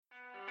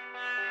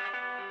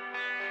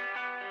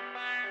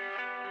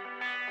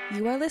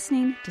You are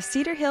listening to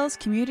Cedar Hills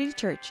Community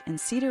Church in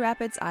Cedar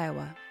Rapids,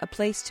 Iowa, a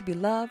place to be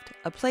loved,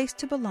 a place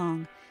to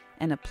belong,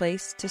 and a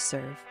place to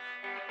serve.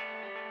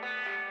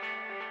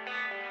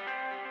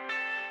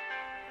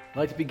 I'd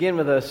like to begin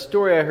with a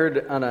story I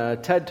heard on a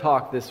TED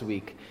Talk this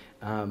week.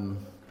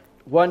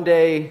 One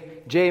day,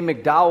 Jay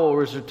McDowell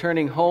was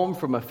returning home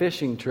from a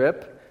fishing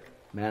trip.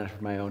 Man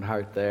after my own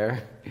heart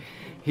there.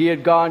 He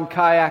had gone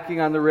kayaking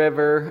on the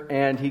river,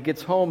 and he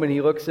gets home and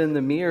he looks in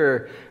the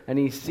mirror and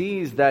he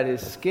sees that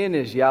his skin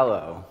is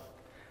yellow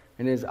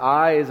and his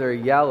eyes are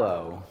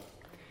yellow.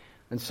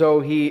 And so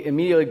he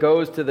immediately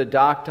goes to the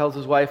doc, tells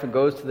his wife and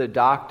goes to the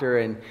doctor,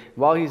 and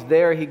while he's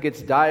there he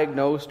gets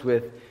diagnosed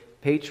with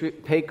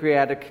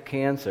pancreatic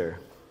cancer.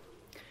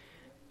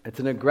 It's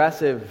an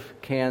aggressive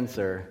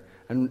cancer.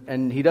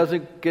 And he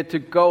doesn't get to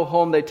go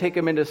home. They take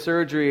him into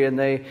surgery and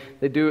they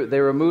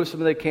remove some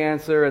of the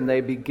cancer and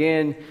they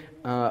begin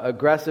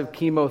aggressive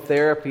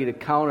chemotherapy to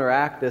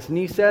counteract this. And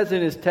he says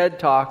in his TED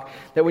Talk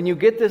that when you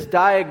get this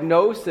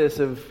diagnosis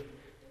of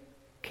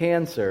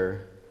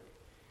cancer,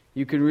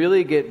 you can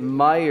really get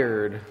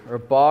mired or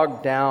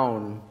bogged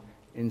down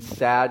in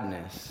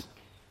sadness.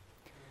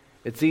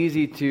 It's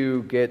easy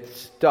to get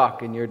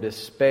stuck in your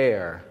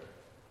despair,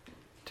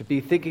 to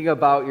be thinking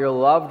about your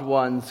loved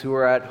ones who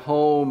are at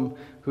home,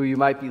 who you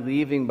might be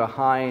leaving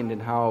behind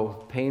and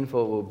how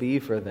painful it will be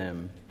for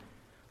them.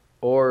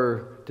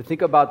 Or to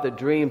think about the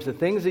dreams, the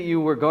things that you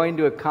were going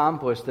to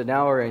accomplish that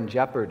now are in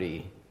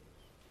jeopardy.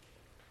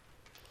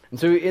 And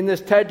so in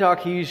this TED Talk,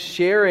 he's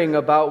sharing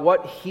about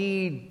what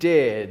he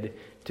did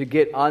to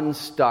get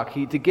unstuck,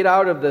 to get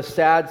out of the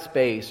sad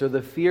space or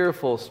the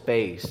fearful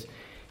space,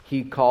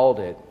 he called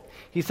it.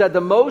 He said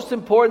the most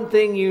important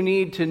thing you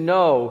need to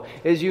know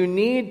is you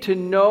need to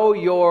know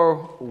your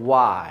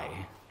why.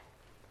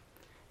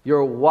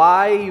 Your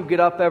why you get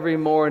up every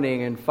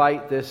morning and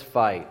fight this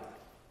fight.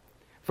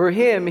 For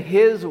him,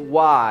 his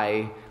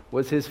why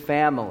was his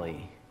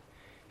family,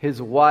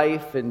 his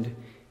wife and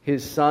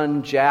his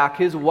son Jack.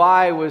 His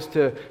why was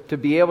to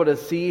be able to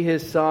see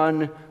his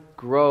son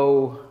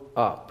grow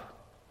up.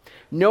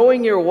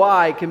 Knowing your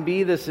why can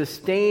be the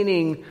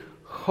sustaining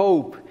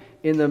hope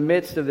in the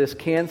midst of this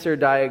cancer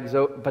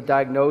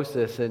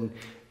diagnosis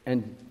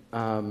and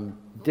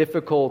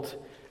difficult,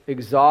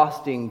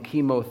 exhausting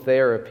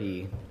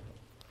chemotherapy.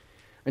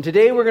 And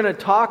today we're going to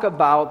talk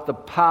about the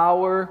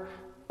power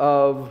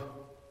of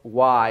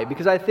why.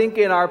 Because I think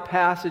in our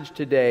passage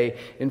today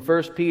in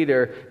 1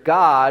 Peter,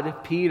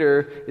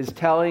 Peter is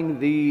telling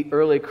the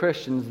early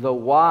Christians the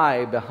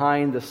why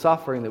behind the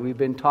suffering that we've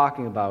been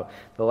talking about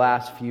the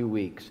last few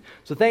weeks.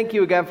 So thank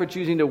you again for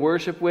choosing to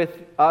worship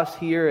with us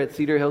here at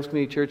Cedar Hills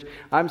Community Church.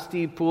 I'm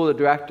Steve Poole, the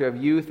Director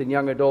of Youth and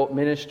Young Adult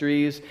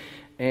Ministries.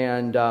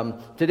 And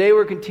today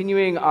we're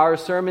continuing our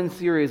sermon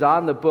series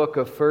on the book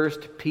of 1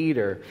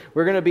 Peter.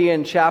 We're going to be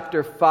in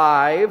chapter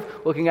 5,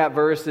 looking at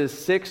verses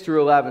 6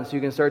 through 11. So you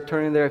can start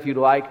turning there if you'd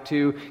like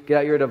to. Get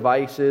out your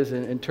devices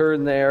and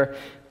turn there.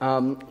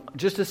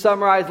 Just to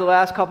summarize the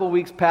last couple of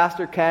weeks,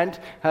 Pastor Kent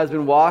has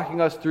been walking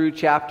us through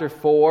chapter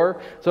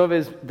 4. Some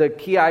of the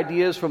key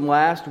ideas from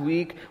last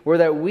week were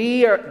that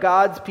we are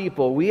God's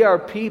people. We are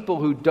people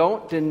who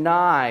don't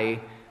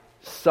deny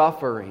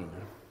suffering.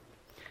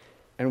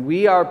 And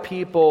we are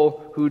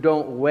people who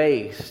don't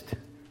waste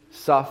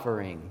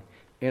suffering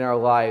in our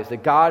lives.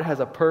 That God has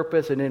a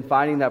purpose, and in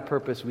finding that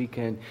purpose, we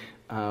can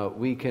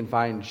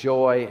find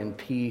joy and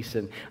peace.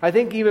 And I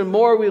think even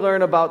more we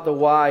learn about the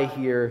why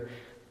here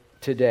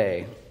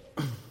today.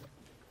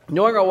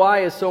 Knowing our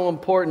why is so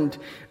important.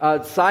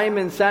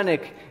 Simon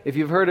Sinek, if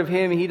you've heard of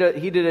him, he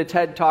did a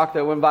TED Talk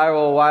that went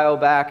viral a while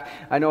back.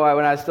 I know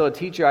when I was still a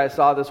teacher, I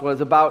saw this one.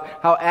 It's about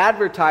how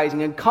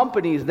advertising and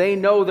companies, they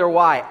know their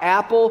why.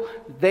 Apple,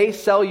 they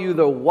sell you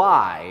the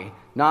why,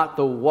 not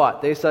the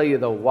what. They sell you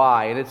the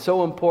why. And it's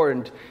so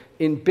important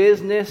in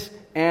business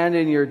and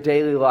in your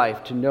daily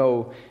life to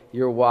know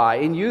your why.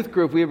 In youth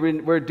group,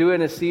 we're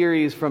doing a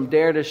series from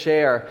Dare to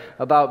Share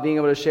about being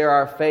able to share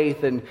our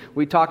faith, and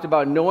we talked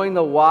about knowing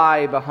the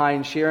why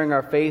behind sharing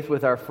our faith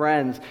with our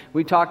friends.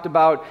 We talked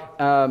about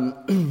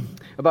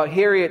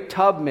Harriet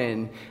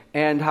Tubman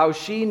and how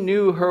she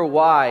knew her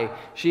why.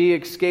 She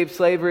escaped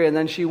slavery, and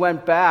then she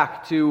went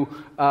back to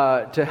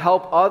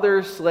help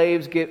other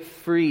slaves get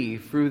free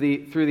through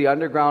the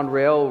Underground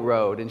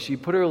Railroad, and she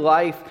put her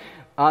life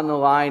on the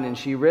line, and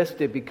she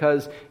risked it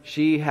because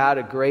she had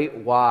a great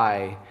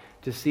why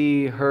to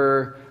see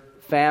her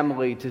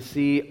family, to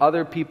see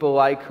other people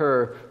like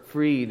her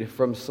freed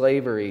from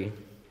slavery.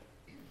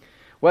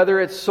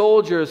 Whether it's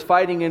soldiers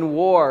fighting in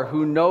war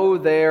who know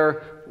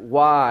their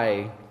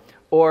why,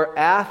 or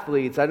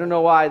athletes. I don't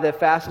know why they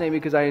fascinate me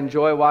because I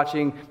enjoy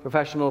watching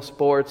professional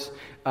sports.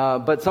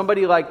 But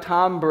somebody like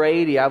Tom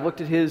Brady, I've looked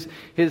at his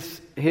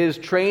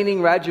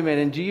training regimen,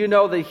 and do you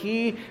know that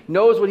he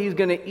knows what he's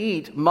going to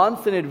eat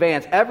months in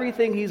advance?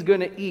 Everything he's going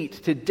to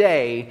eat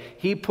today,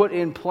 he put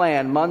in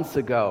plan months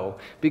ago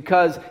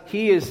because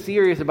he is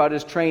serious about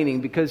his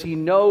training, because he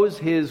knows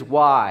his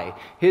why.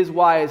 His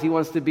why is he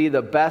wants to be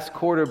the best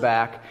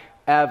quarterback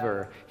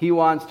ever. He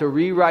wants to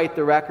rewrite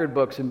the record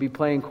books and be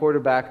playing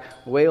quarterback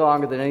way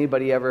longer than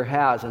anybody ever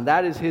has. And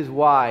that is his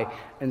why.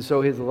 And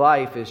so his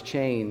life is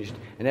changed.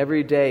 And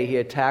every day he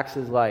attacks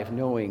his life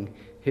knowing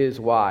his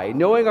why.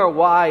 Knowing our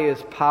why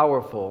is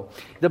powerful.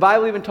 The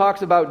Bible even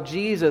talks about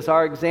Jesus,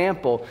 our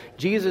example.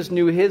 Jesus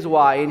knew his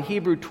why. In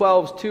Hebrews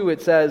 12:2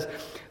 it says,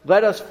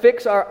 "Let us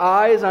fix our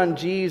eyes on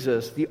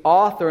Jesus, the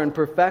author and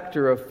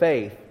perfecter of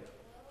faith,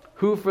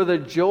 who for the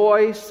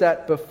joy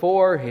set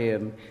before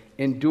him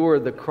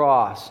endured the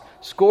cross,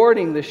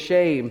 scorning the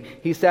shame.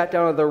 He sat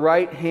down at the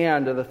right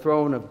hand of the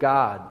throne of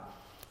God."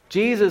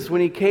 Jesus,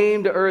 when he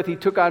came to earth, he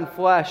took on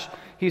flesh.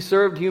 He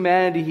served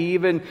humanity. He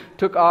even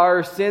took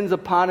our sins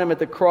upon him at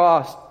the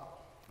cross.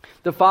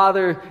 The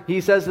Father, he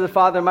says to the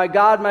Father, my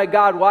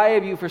God, why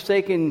have you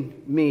forsaken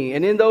me?"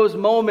 And in those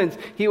moments,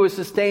 he was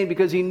sustained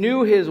because he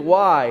knew his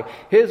why.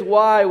 His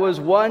why was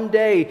one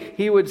day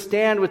he would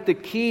stand with the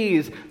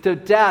keys to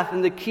death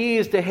and the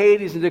keys to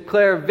Hades and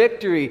declare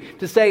victory,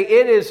 to say,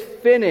 "It is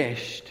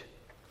finished."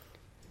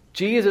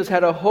 Jesus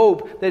had a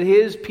hope that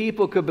his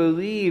people could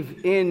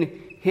believe in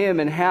him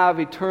and have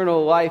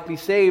eternal life, be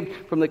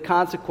saved from the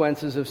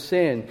consequences of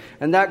sin.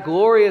 And that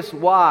glorious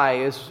why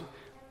is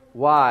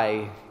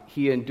why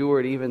he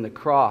endured even the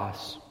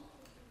cross.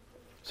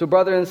 So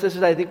brothers and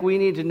sisters, I think we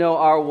need to know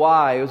our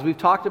why. As we've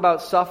talked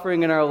about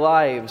suffering in our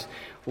lives,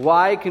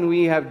 why can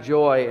we have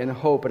joy and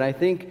hope? And I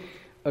think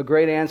a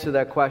great answer to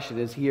that question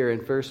is here in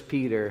 1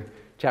 Peter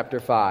chapter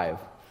 5.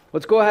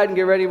 Let's go ahead and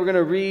get ready. We're going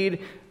to read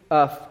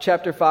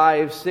chapter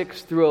 5,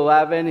 6 through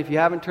 11. If you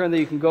haven't turned there,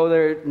 you can go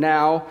there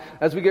now.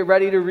 As we get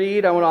ready to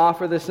read, I want to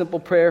offer this simple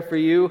prayer for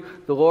you.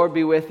 The Lord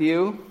be with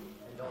you.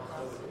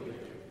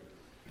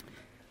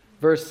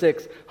 Verse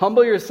 6,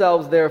 "Humble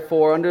yourselves,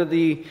 therefore, under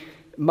the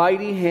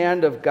mighty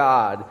hand of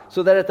God,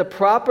 so that at the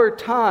proper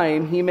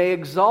time he may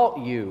exalt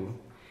you,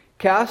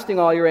 casting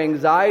all your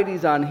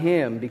anxieties on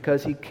him,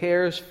 because he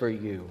cares for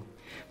you.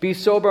 Be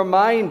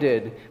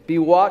sober-minded, be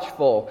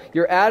watchful.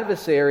 Your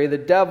adversary, the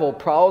devil,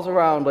 prowls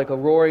around like a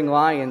roaring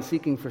lion,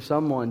 seeking for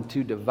someone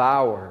to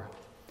devour.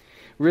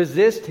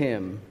 Resist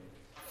him,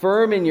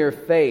 firm in your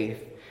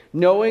faith,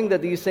 knowing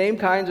that these same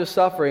kinds of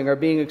suffering are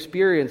being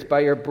experienced by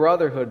your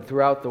brotherhood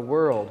throughout the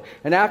world.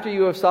 And after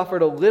you have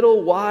suffered a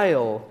little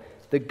while,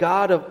 the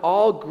God of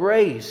all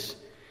grace,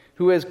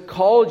 who has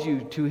called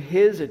you to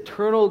his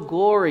eternal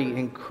glory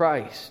in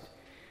Christ,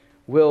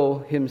 will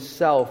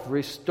himself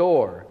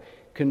restore,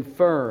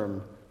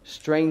 confirm,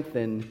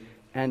 strengthen,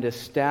 and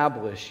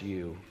establish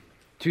you.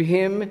 To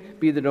him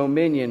be the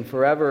dominion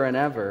forever and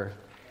ever.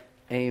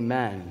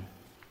 Amen."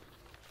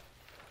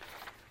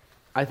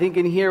 I think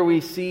in here we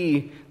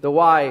see the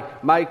why.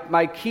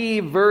 My key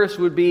verse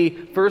would be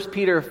 1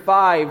 Peter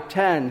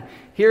 5:10.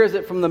 Here is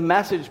it from the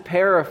Message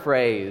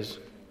paraphrase.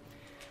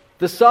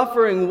 The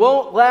suffering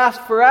won't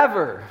last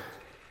forever.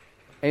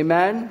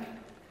 Amen?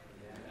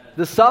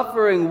 The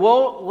suffering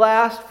won't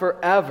last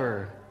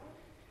forever.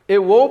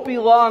 It won't be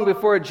long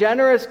before a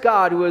generous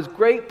God who has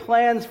great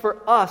plans for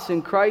us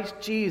in Christ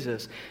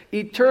Jesus,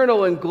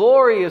 eternal and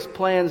glorious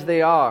plans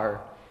they are,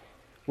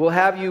 will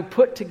have you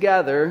put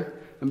together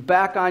and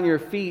back on your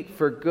feet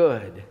for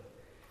good.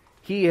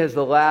 He has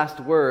the last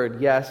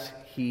word. Yes,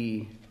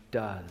 he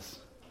does.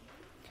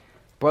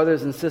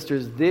 Brothers and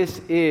sisters,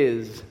 this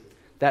is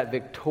that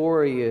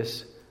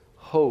victorious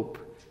hope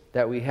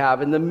that we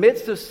have. In the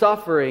midst of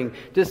suffering,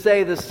 to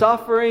say the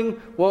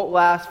suffering won't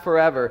last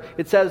forever.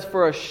 It says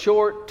for a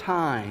short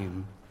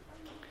time.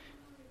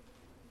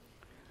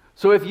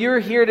 So if you're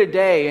here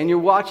today and you're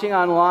watching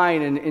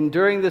online and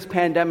during this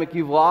pandemic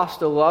you've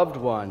lost a loved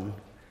one,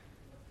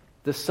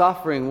 the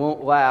suffering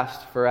won't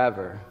last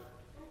forever.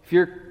 If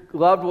your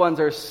loved ones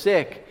are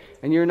sick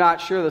and you're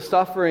not sure, the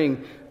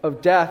suffering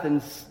of death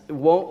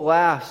won't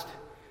last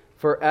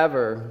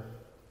forever.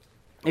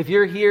 If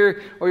you're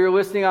here or you're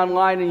listening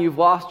online and you've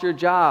lost your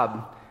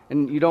job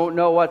and you don't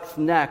know what's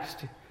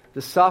next,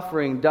 the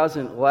suffering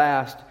doesn't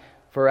last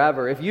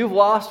forever. If you've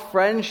lost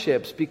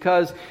friendships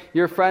because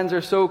your friends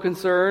are so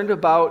concerned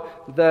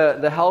about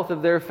the health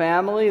of their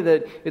family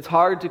that it's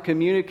hard to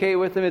communicate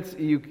with them,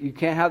 you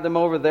can't have them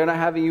over, they're not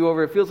having you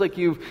over, it feels like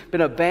you've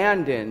been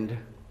abandoned,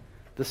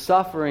 the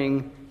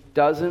suffering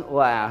doesn't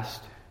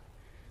last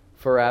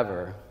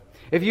forever.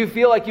 If you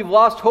feel like you've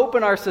lost hope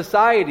in our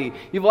society,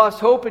 you've lost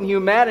hope in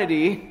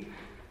humanity,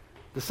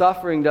 the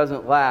suffering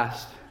doesn't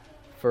last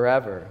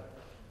forever.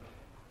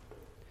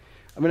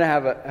 I'm going to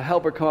have a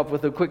helper come up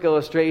with a quick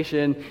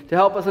illustration to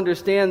help us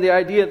understand the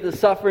idea that the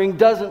suffering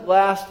doesn't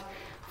last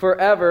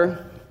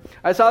forever.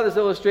 I saw this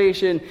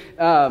illustration.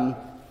 Why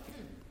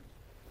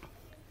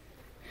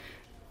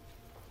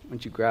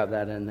don't you grab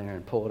that in there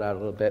and pull it out a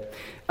little bit?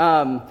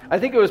 I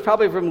think it was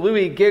probably from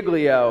Louis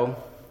Giglio.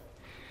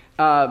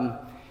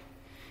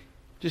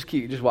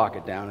 Just walk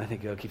it down. I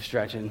think it'll keep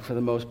stretching for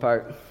the most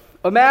part.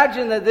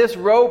 Imagine that this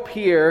rope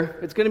here,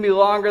 it's going to be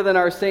longer than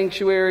our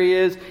sanctuary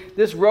is.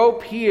 This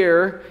rope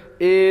here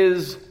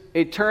is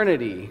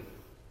eternity.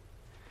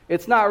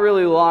 it's not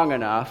really long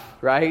enough,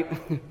 right?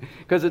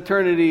 Because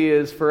eternity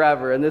is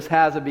forever, and this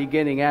has a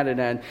beginning and an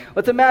end.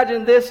 Let's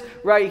imagine this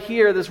right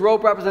here. This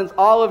rope represents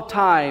all of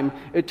time,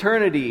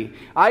 eternity.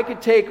 I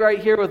could take right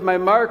here with my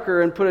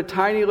marker and put a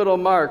tiny little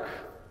mark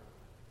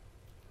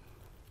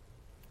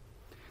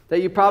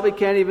that you probably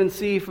can't even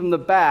see from the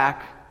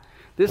back.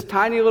 This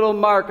tiny little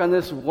mark on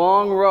this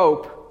long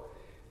rope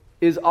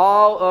is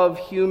all of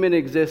human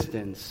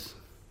existence.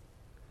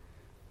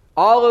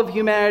 All of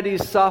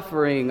humanity's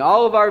suffering,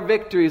 all of our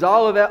victories,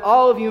 all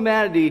of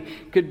humanity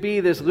could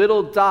be this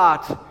little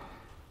dot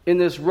in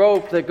this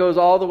rope that goes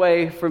all the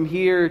way from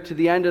here to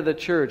the end of the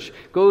church,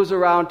 goes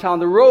around town.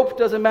 The rope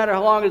doesn't matter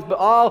how long it is,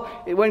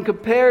 but when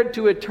compared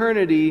to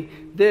eternity,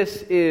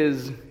 this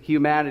is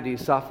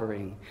humanity's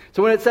suffering.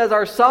 So when it says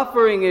our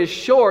suffering is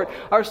short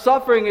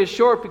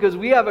because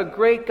we have a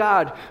great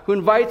God who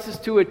invites us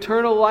to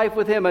eternal life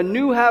with Him. A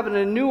new heaven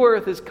and a new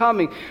earth is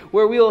coming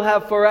where we will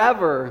have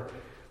forever,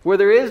 where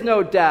there is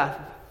no death,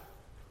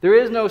 there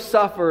is no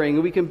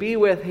suffering, we can be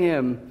with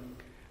Him.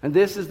 And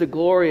this is the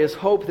glorious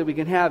hope that we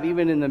can have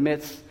even in the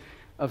midst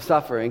of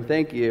suffering.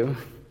 Thank you.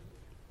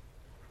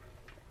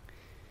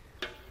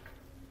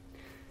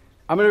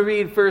 I'm going to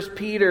read 1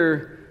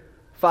 Peter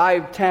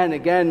 5:10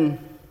 again.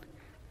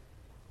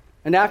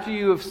 And after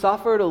you have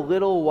suffered a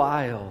little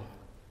while,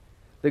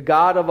 the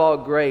God of all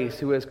grace,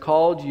 who has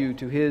called you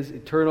to His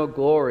eternal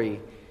glory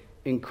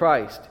in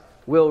Christ,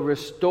 will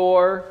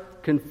restore,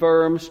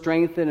 confirm,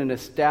 strengthen, and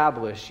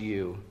establish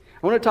you.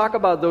 I want to talk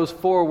about those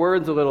 4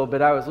 words a little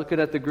bit. I was looking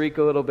at the Greek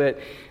a little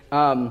bit.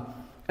 And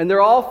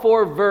they're all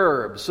 4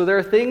 verbs. So there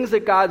are things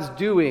that God's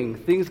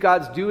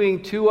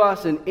doing to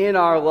us and in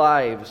our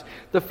lives.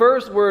 The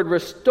first word,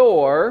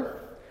 restore,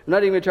 I'm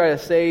not even going to try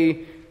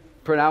to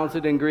pronounce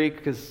it in Greek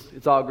because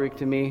it's all Greek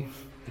to me.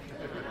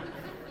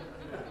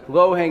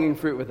 Low-hanging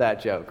fruit with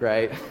that joke,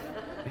 right?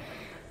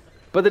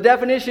 But the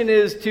definition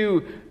is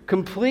to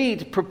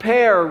complete,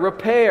 prepare,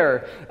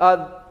 repair.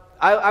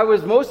 I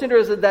was most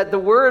interested that the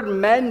word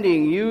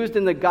mending used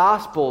in the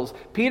Gospels,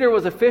 Peter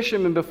was a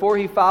fisherman before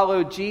he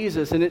followed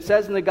Jesus, and it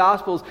says in the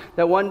Gospels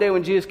that one day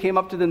when Jesus came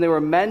up to them, they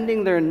were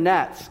mending their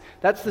nets.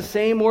 That's the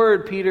same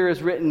word Peter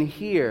has written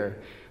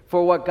here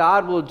for what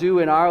God will do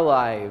in our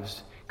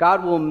lives.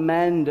 God will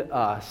mend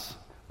us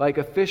like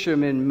a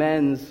fisherman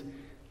mends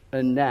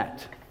a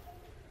net.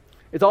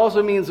 It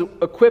also means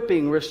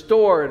equipping,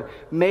 restored,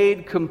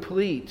 made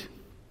complete.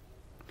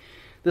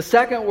 The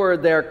second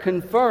word there,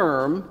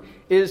 confirm,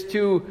 is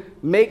to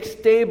make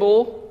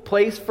stable,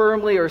 place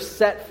firmly, or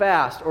set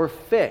fast, or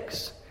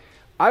fix.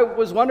 I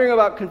was wondering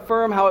about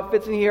confirm, how it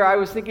fits in here. I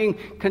was thinking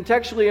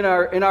contextually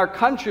in our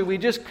country, we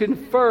just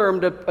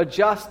confirmed a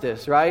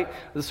justice, right?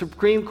 The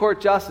Supreme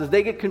Court justice.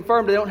 They get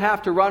confirmed. They don't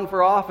have to run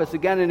for office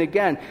again and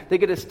again. They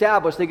get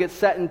established. They get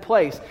set in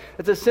place.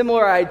 It's a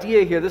similar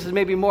idea here. This is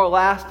maybe more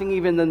lasting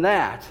even than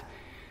that.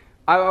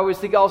 I always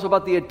think also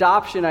about the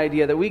adoption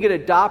idea, that we get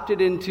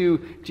adopted into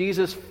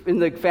Jesus, in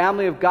the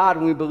family of God,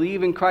 when we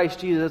believe in Christ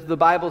Jesus, as the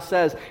Bible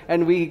says,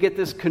 and we get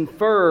this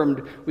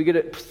confirmed, we get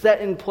it set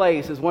in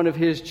place as one of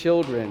His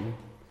children.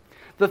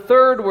 The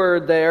third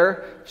word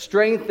there,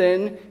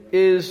 strengthen,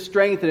 is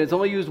strengthen. It's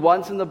only used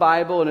once in the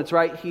Bible, and it's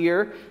right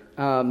here.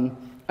 And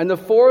the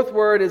fourth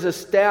word is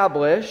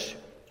establish.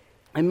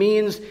 It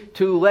means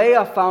to lay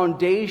a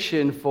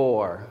foundation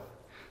for.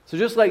 So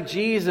just like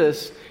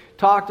Jesus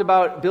talked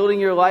about building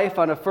your life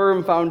on a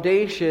firm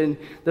foundation,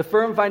 the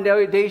firm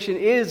foundation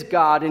is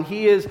God, and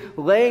He is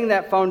laying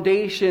that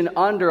foundation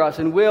under us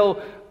and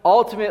will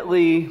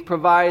ultimately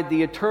provide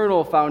the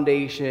eternal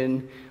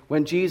foundation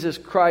when Jesus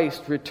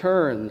Christ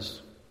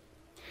returns.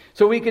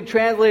 So we could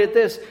translate it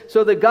this: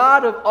 so the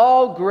God of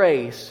all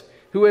grace,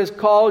 who has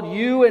called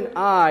you and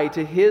I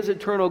to His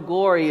eternal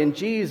glory in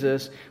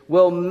Jesus,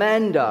 will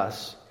mend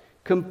us,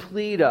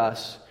 complete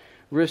us,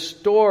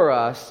 restore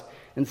us,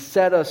 and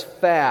set us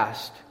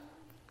fast,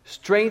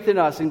 strengthen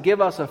us, and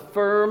give us a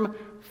firm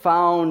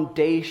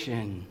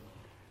foundation.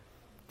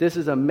 This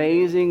is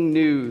amazing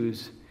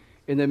news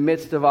in the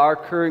midst of our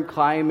current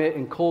climate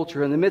and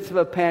culture, in the midst of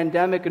a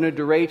pandemic and a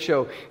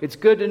derecho. It's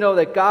good to know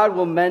that God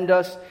will mend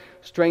us,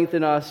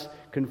 strengthen us,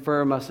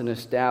 confirm us, and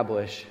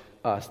establish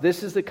us.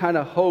 This is the kind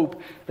of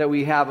hope that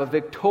we have, a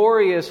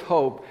victorious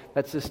hope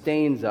that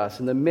sustains us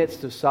in the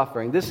midst of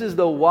suffering. This is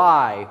the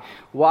why.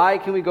 Why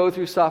can we go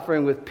through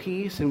suffering with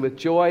peace and with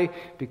joy?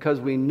 Because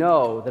we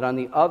know that on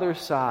the other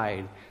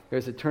side,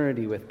 there's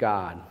eternity with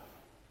God.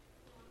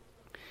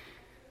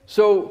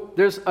 So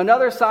there's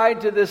another side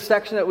to this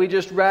section that we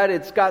just read.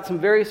 It's got some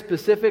very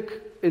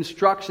specific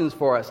instructions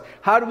for us.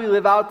 How do we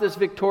live out this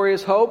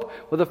victorious hope?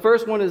 Well, the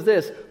first one is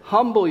this: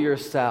 humble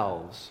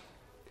yourselves.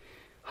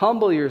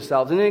 Humble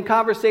yourselves. And in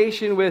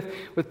conversation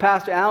with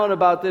Pastor Allen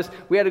about this,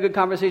 we had a good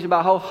conversation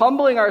about how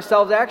humbling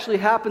ourselves actually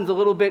happens a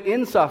little bit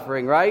in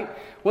suffering, right?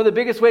 One of the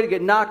biggest ways to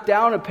get knocked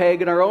down a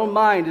peg in our own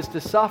mind is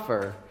to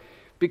suffer.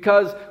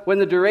 Because when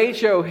the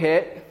derecho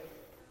hit,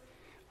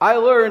 I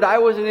learned I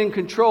wasn't in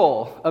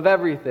control of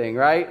everything,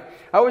 right?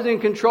 I wasn't in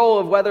control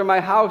of whether my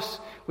house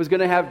was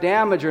going to have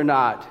damage or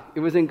not. It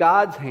was in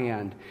God's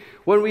hand.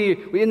 When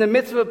we in the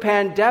midst of a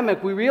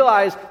pandemic, we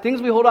realize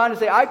things we hold on to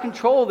say, I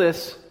control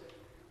this.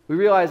 We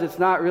realize it's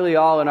not really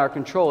all in our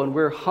control, and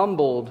we're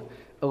humbled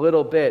a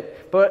little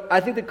bit. But I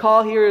think the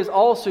call here is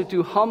also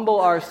to humble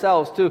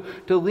ourselves, to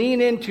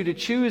lean into, to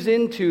choose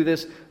into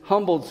this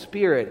humbled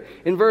spirit.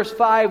 In verse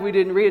 5, we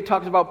didn't read, it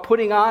talks about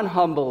putting on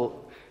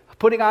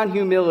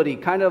humility,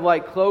 kind of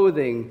like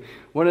clothing.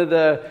 One of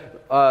the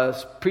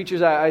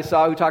preachers I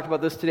saw who talked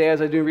about this today as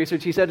I was doing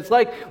research, he said, it's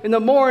like in the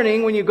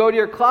morning when you go to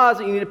your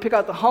closet, you need to pick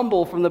out the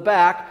humble from the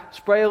back,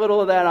 spray a little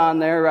of that on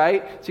there,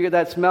 right? So you get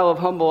that smell of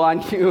humble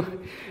on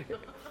you.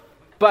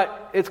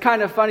 But it's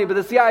kind of funny, but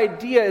it's the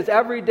idea is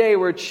every day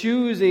we're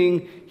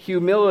choosing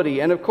humility.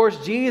 And of course,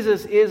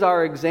 Jesus is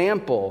our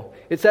example.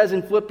 It says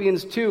in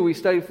Philippians 2, we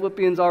studied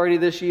Philippians already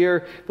this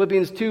year,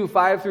 Philippians 2,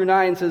 5 through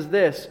 9 says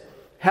this,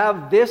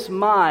 have this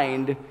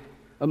mind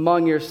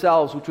among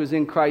yourselves, which was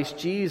in Christ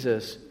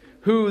Jesus,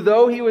 who,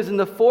 though he was in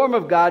the form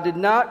of God, did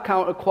not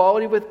count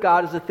equality with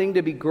God as a thing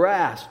to be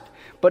grasped,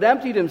 but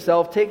emptied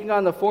himself, taking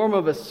on the form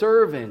of a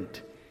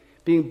servant,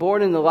 being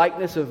born in the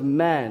likeness of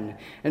men,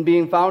 and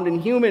being found in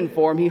human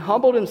form, he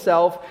humbled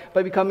himself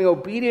by becoming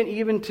obedient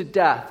even to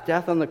death,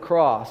 death on the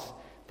cross.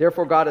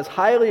 Therefore God has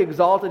highly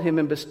exalted him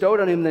and bestowed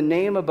on him the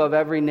name above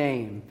every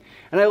name.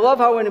 And I love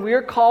how when we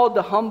are called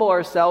to humble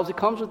ourselves, it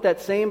comes with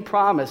that same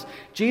promise.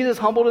 Jesus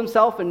humbled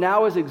himself and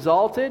now is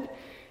exalted.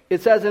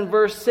 It says in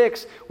verse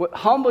 6,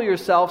 humble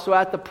yourself so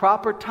at the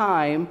proper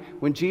time,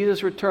 when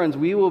Jesus returns,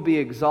 we will be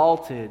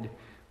exalted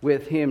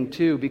with him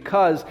too,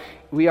 because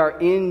we are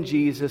in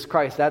Jesus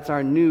Christ. That's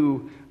our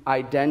new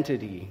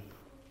identity.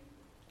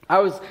 I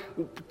was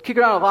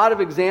kicking around a lot of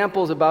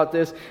examples about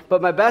this,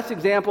 but my best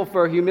example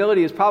for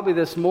humility is probably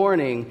this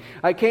morning.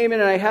 I came in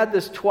and I had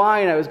this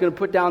twine I was going to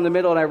put down the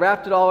middle, and I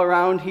wrapped it all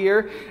around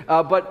here,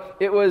 but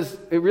it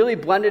really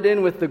blended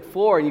in with the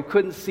floor, and you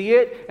couldn't see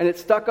it, and it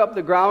stuck up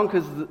the ground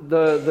because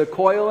the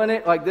coil in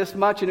it, like this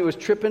much, and it was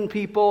tripping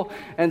people,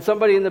 and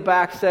somebody in the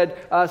back said,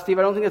 Steve,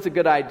 I don't think that's a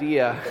good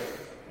idea.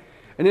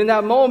 And in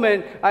that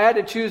moment, I had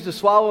to choose to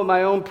swallow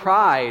my own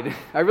pride.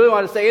 I really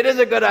want to say, it is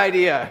a good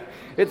idea.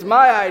 It's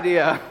my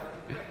idea.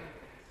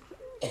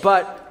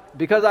 But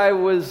because I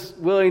was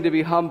willing to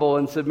be humble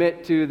and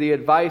submit to the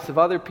advice of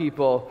other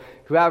people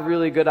who have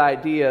really good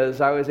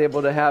ideas, I was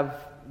able to have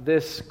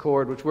this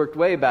cord, which worked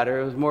way better.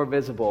 It was more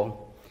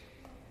visible.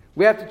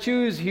 We have to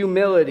choose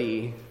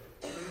humility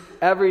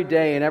every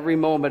day and every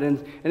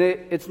moment. And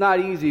it's not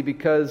easy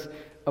because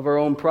of our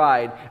own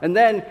pride. And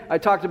then I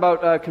talked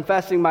about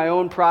confessing my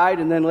own pride,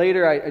 and then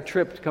later I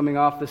tripped coming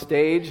off the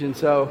stage. And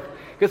so,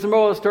 I guess the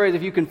moral of the story is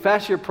if you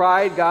confess your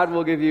pride, God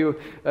will give you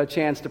a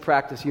chance to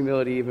practice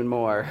humility even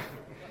more.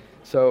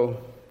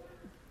 So,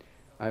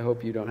 I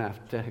hope you don't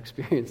have to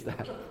experience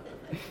that.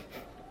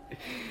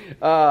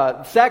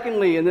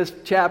 Secondly, in this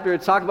chapter,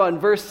 it's talked about in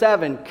verse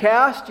 7,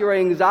 cast your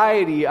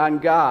anxiety on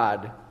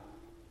God.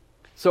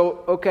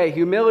 So, okay,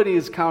 humility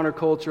is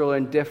countercultural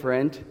and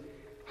different.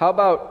 How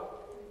about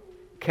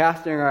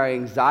casting our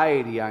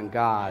anxiety on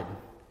God?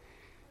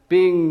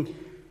 Being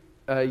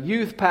a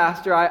youth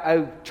pastor,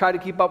 I try to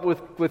keep up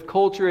with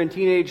culture and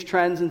teenage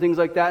trends and things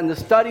like that, and the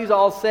studies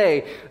all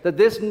say that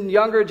this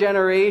younger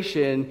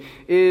generation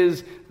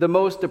is the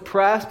most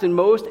depressed and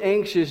most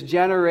anxious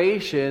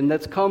generation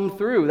that's come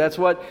through. That's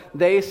what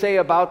they say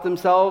about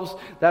themselves.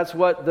 That's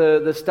what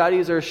the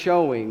studies are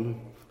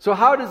showing. So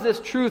how does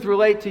this truth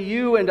relate to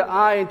you and to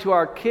I and to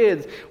our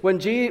kids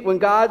when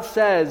God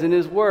says in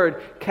his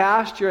word,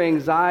 cast your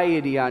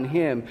anxiety on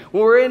him?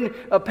 When we're in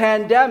a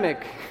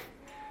pandemic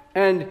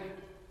and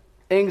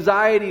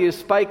anxiety is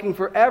spiking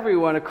for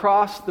everyone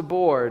across the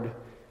board,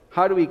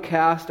 how do we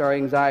cast our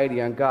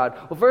anxiety on God?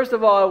 Well, first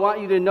of all, I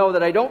want you to know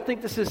that I don't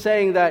think this is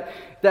saying that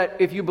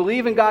if you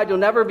believe in God, you'll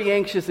never be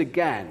anxious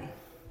again.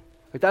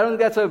 I don't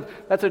think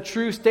that's a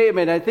true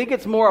statement. I think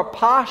it's more a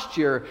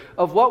posture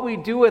of what we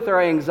do with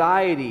our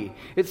anxiety.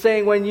 It's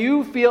saying when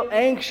you feel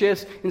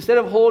anxious, instead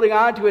of holding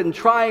on to it and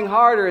trying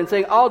harder and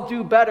saying, I'll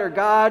do better,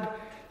 God,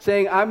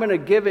 saying, I'm going to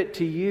give it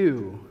to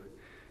you.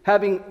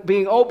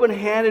 Being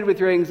open-handed with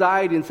your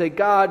anxiety and say,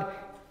 God,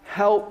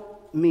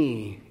 help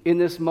me in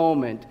this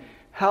moment.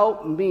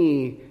 Help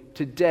me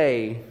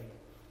today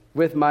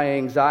with my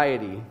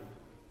anxiety.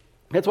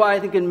 That's why I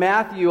think in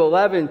Matthew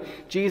 11,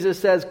 Jesus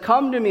says,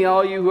 come to me,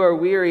 all you who are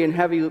weary and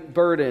heavy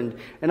burdened,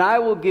 and I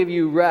will give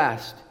you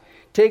rest.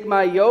 Take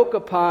my yoke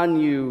upon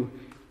you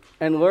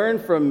and learn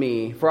from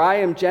me, for I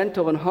am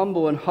gentle and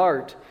humble in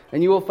heart,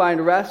 and you will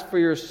find rest for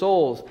your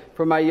souls.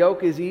 For my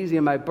yoke is easy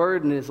and my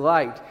burden is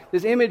light.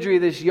 This imagery,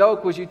 this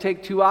yoke, was you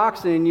take two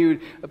oxen and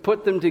you'd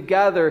put them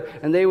together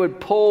and they would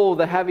pull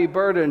the heavy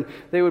burden.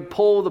 They would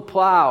pull the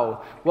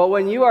plow. Well,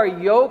 when you are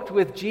yoked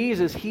with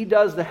Jesus, he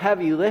does the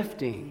heavy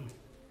lifting.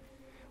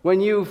 When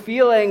you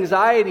feel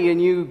anxiety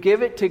and you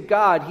give it to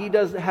God, he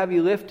does the heavy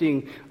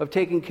lifting of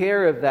taking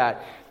care of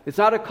that. It's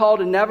not a call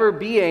to never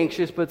be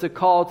anxious, but it's a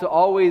call to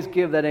always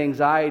give that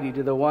anxiety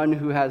to the one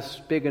who has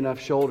big enough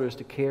shoulders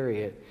to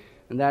carry it.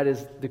 And that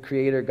is the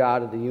Creator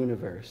God of the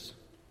universe.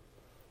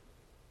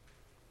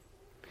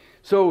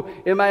 So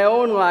in my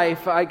own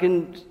life, I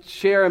can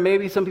share, and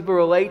maybe some people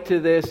relate to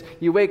this.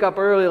 You wake up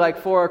early,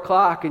 like 4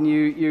 o'clock, and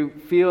you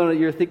feel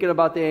you're thinking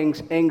about the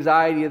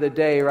anxiety of the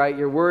day, right?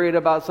 You're worried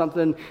about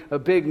something, a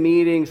big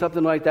meeting,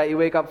 something like that. You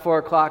wake up 4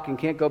 o'clock and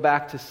can't go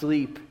back to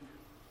sleep.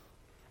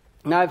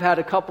 And I've had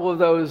a couple of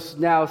those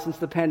now since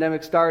the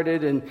pandemic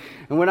started, and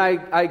when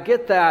I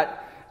get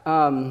that,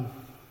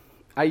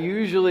 I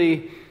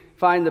usually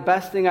find the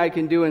best thing I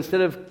can do,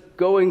 instead of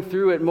going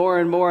through it more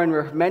and more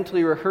and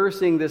mentally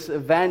rehearsing this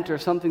event or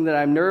something that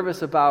I'm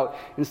nervous about,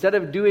 instead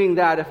of doing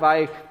that, if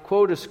I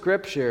quote a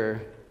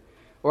scripture,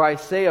 or I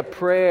say a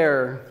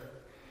prayer,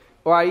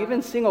 or I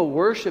even sing a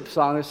worship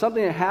song. There's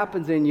something that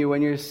happens in you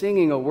when you're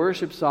singing a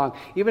worship song,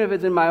 even if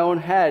it's in my own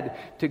head,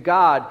 to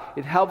God.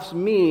 It helps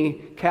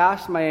me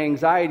cast my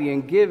anxiety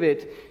and give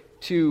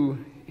it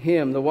to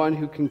Him, the one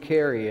who can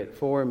carry it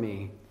for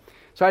me.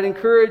 So I'd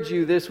encourage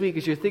you this week,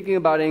 as you're thinking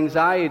about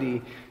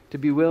anxiety, to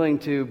be willing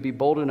to be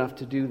bold enough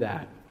to do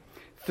that.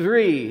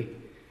 3,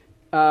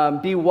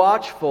 be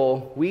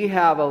watchful. We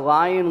have a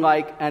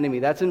lion-like enemy.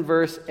 That's in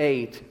verse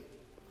 8.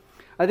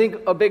 I think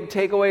a big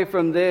takeaway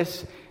from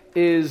this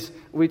is,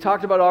 we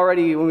talked about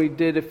already when we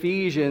did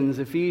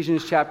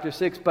Ephesians chapter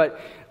 6, but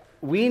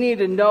we need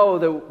to know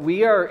that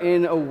we are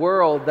in a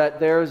world that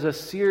there's a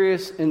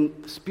serious and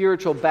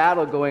spiritual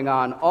battle going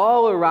on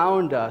all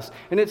around us.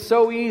 And it's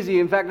so easy.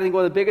 In fact, I think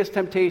one of the biggest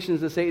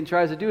temptations that Satan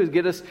tries to do is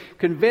get us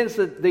convinced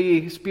that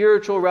the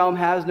spiritual realm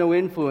has no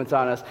influence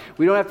on us.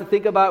 We don't have to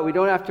think about it. We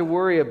don't have to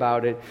worry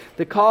about it.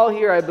 The call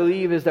here, I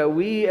believe, is that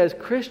we as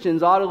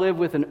Christians ought to live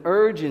with an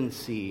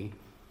urgency.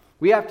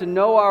 We have to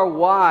know our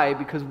why,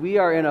 because we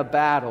are in a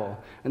battle.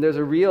 And there's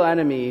a real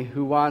enemy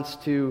who wants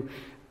to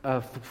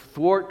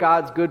thwart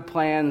God's good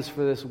plans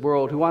for this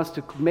world, who wants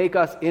to make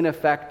us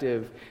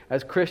ineffective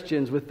as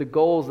Christians with the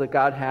goals that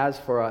God has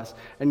for us,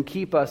 and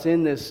keep us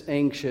in this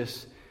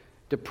anxious,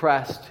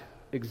 depressed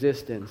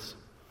existence.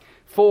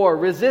 4,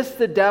 resist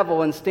the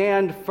devil and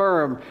stand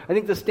firm. I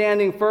think the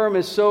standing firm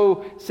is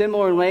so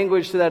similar in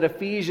language to that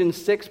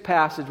Ephesians 6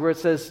 passage where it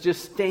says,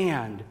 just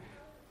stand.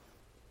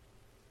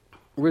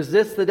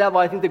 Resist the devil.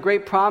 I think the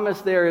great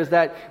promise there is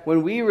that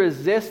when we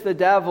resist the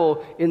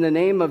devil in the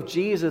name of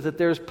Jesus, that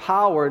there's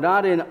power,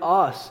 not in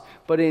us,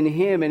 but in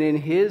Him and in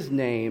His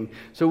name.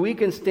 So we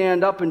can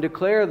stand up and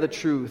declare the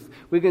truth.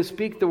 We can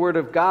speak the word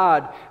of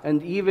God,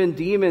 and even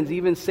demons,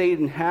 even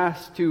Satan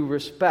has to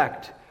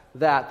respect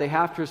that. They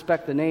have to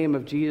respect the name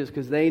of Jesus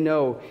because they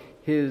know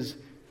His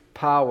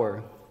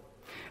power.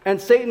 And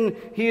Satan,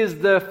 he is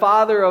the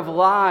father of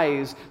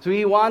lies. So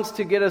he wants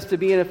to get us to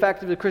be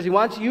ineffective as Christians. He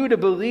wants you to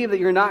believe that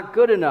you're not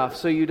good enough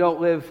so you don't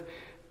live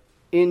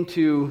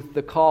into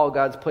the call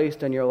God's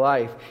placed on your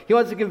life. He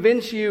wants to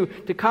convince you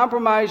to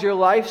compromise your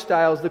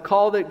lifestyles, the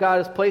call that God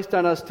has placed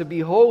on us to be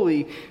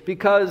holy,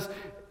 because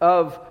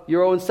of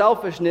your own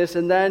selfishness,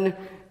 and then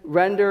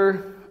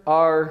render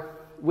our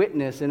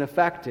witness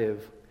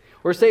ineffective.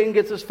 Where Satan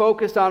gets us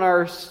focused on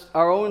our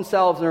own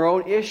selves and our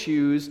own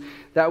issues,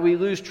 that we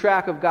lose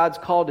track of God's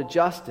call to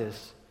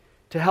justice,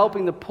 to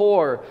helping the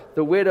poor,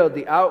 the widowed,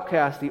 the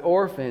outcast, the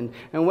orphan.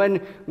 And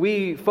when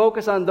we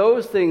focus on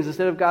those things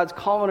instead of God's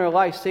call in our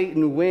life,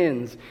 Satan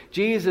wins.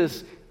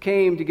 Jesus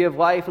came to give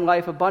life and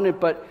life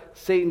abundant, but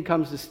Satan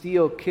comes to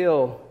steal,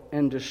 kill,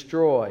 and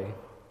destroy.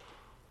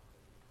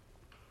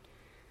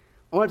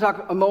 I want to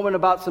talk a moment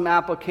about some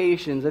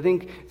applications. I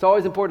think it's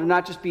always important to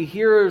not just be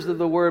hearers of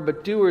the word,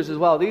 but doers as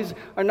well. These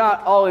are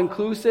not all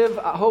inclusive.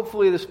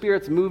 Hopefully the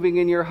Spirit's moving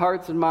in your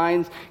hearts and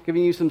minds,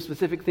 giving you some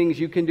specific things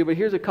you can do. But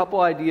here's a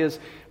couple ideas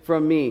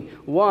from me.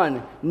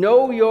 1,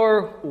 know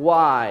your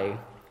why.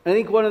 And I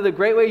think one of the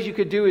great ways you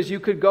could do is you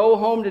could go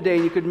home today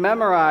and you could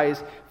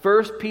memorize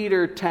 1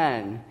 Peter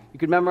 10. You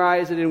could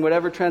memorize it in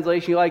whatever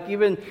translation you like.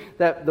 Even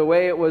that the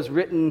way it was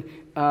written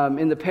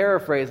in the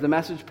paraphrase, the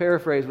Message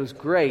paraphrase, was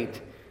great.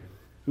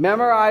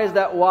 Memorize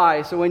that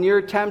why, so when you're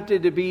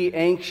tempted to be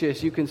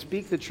anxious, you can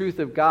speak the truth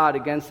of God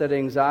against that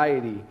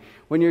anxiety.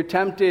 When you're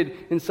tempted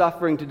in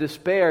suffering to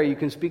despair, you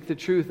can speak the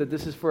truth that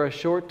this is for a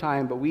short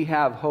time, but we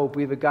have hope.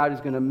 We have a God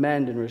who's going to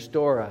mend and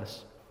restore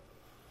us.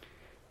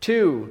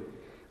 2,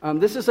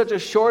 this is such a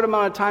short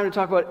amount of time to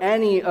talk about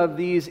any of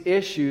these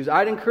issues.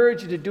 I'd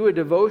encourage you to do a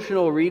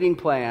devotional reading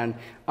plan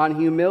on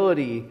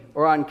humility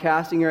or on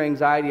casting your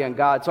anxiety on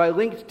God. So I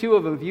linked 2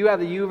 of them. If you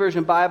have the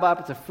YouVersion Bible app,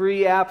 it's a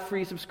free app,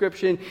 free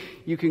subscription.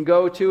 You can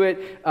go to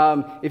it.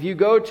 If you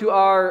go to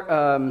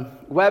our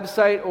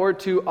website or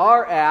to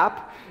our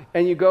app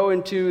and you go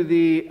into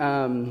the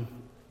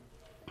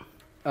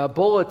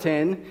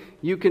bulletin,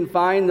 you can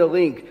find the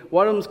link.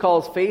 One of them is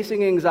called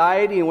Facing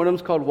Anxiety, and one of them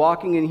is called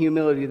Walking in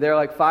Humility. They're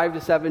like 5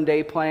 to 7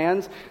 day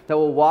plans that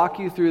will walk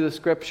you through the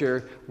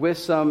Scripture with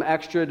some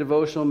extra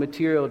devotional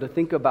material to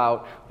think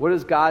about. What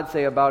does God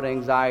say about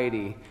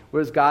anxiety? What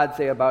does God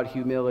say about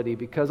humility?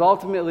 Because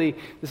ultimately,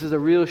 this is a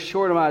real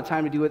short amount of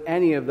time to deal with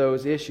any of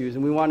those issues,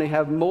 and we want to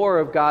have more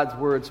of God's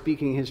Word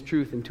speaking His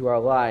truth into our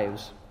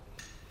lives.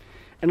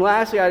 And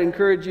lastly, I'd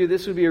encourage you,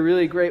 this would be a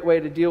really great way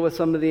to deal with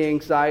some of the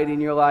anxiety in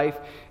your life,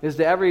 is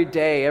to every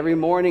day, every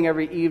morning,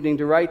 every evening,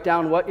 to write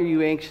down what are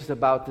you anxious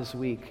about this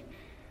week.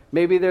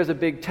 Maybe there's a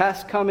big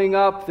test coming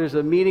up. There's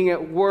a meeting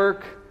at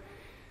work.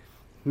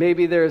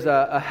 Maybe there's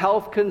a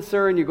health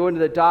concern. You go into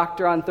the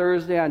doctor on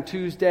Thursday, on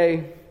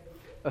Tuesday.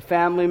 A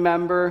family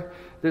member.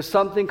 There's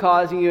something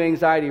causing you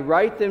anxiety.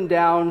 Write them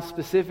down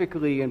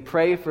specifically and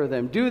pray for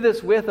them. Do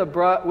this with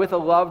a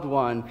loved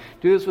one.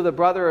 Do this with a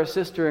brother or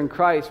sister in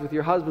Christ, with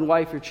your husband,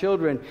 wife, your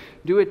children.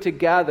 Do it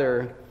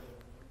together.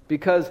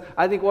 Because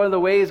I think one of the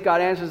ways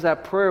God answers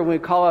that prayer when we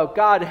call out,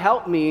 God,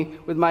 help me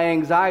with my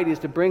anxiety, is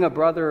to bring a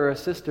brother or a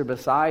sister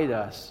beside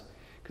us.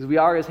 Because we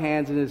are His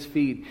hands and His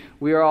feet.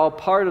 We are all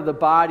part of the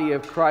body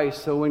of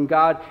Christ. So when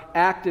God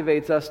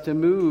activates us to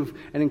move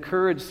and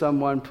encourage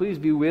someone, please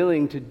be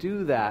willing to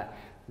do that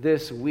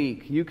this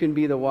week. You can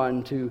be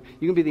you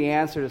can be the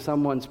answer to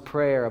someone's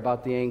prayer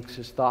about the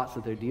anxious thoughts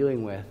that they're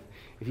dealing with,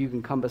 if you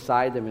can come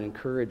beside them and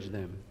encourage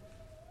them.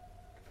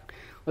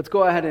 Let's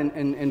go ahead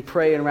and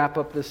pray and wrap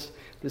up this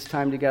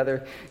time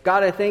together.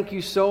 God, I thank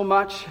you so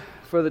much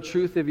for the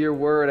truth of your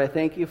word. I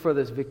thank you for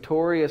this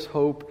victorious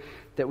hope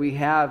that we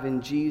have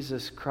in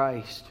Jesus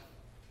Christ.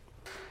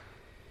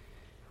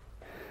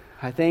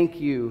 I thank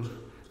you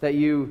that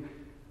you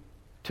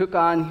took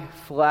on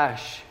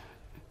flesh,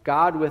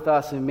 God with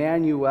us,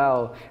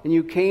 Emmanuel, and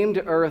you came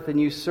to earth and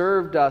you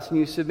served us and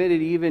you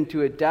submitted even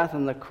to a death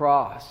on the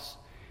cross.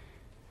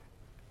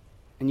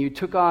 And you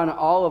took on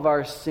all of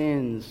our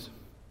sins.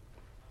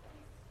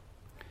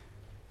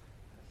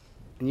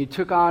 And you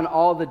took on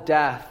all the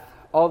death,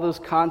 all those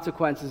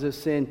consequences of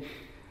sin.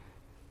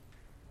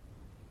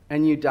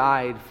 And you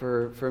died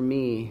for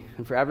me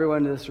and for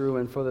everyone in this room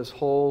and for this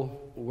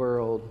whole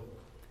world.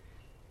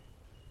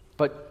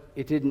 But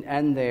it didn't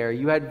end there.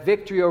 You had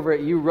victory over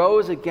it. You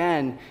rose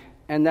again.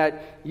 And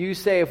that you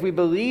say, if we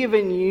believe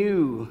in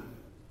you,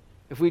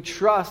 if we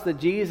trust that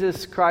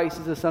Jesus Christ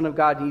is the Son of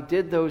God, and He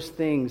did those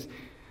things,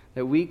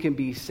 that we can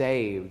be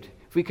saved.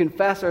 If we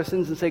confess our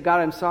sins and say, God,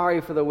 I'm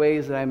sorry for the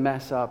ways that I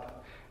mess up.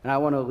 And I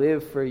want to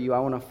live for you. I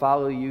want to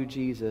follow you,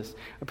 Jesus.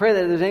 I pray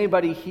that if there's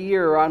anybody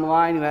here or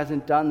online who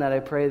hasn't done that, I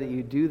pray that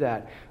you do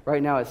that.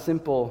 Right now it's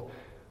simple.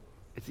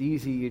 It's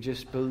easy. You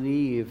just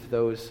believe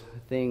those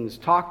things.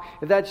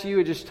 If that's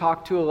you, just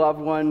talk to a loved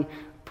one.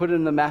 Put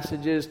in the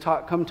messages.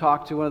 Come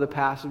talk to one of the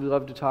pastors. We'd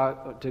love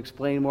to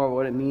explain more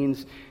what it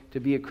means to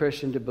be a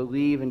Christian, to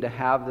believe and to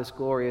have this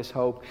glorious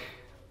hope.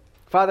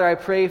 Father, I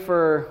pray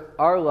for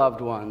our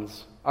loved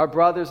ones, our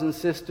brothers and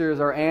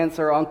sisters, our aunts,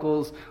 our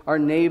uncles, our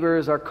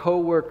neighbors, our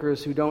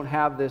co-workers who don't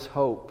have this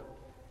hope.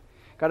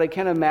 God, I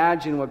can't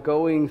imagine what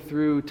going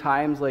through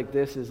times like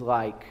this is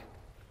like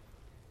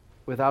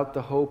without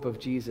the hope of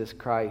Jesus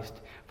Christ.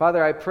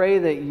 Father, I pray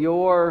that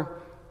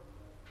your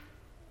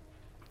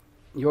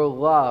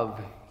love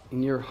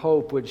and your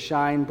hope would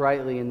shine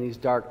brightly in these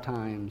dark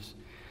times.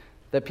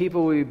 That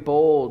people will be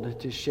bold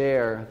to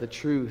share the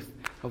truth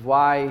of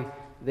why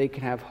they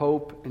can have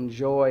hope and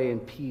joy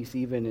and peace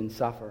even in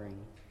suffering.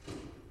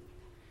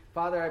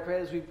 Father, I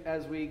pray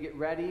as we get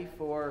ready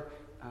for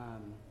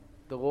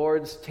the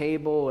Lord's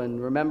table and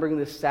remembering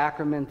this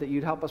sacrament, that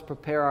you'd help us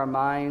prepare our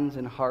minds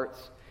and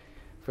hearts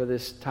for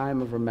this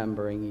time of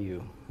remembering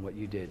you, what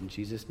you did. In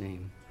Jesus'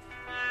 name,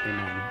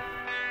 amen.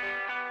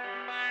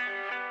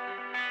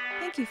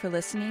 Thank you for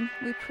listening.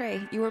 We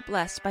pray you were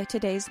blessed by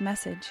today's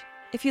message.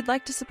 If you'd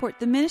like to support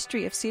the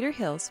ministry of Cedar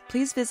Hills,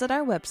 please visit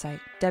our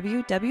website,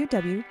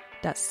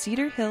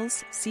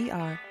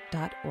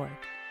 www.cedarhillscr.org.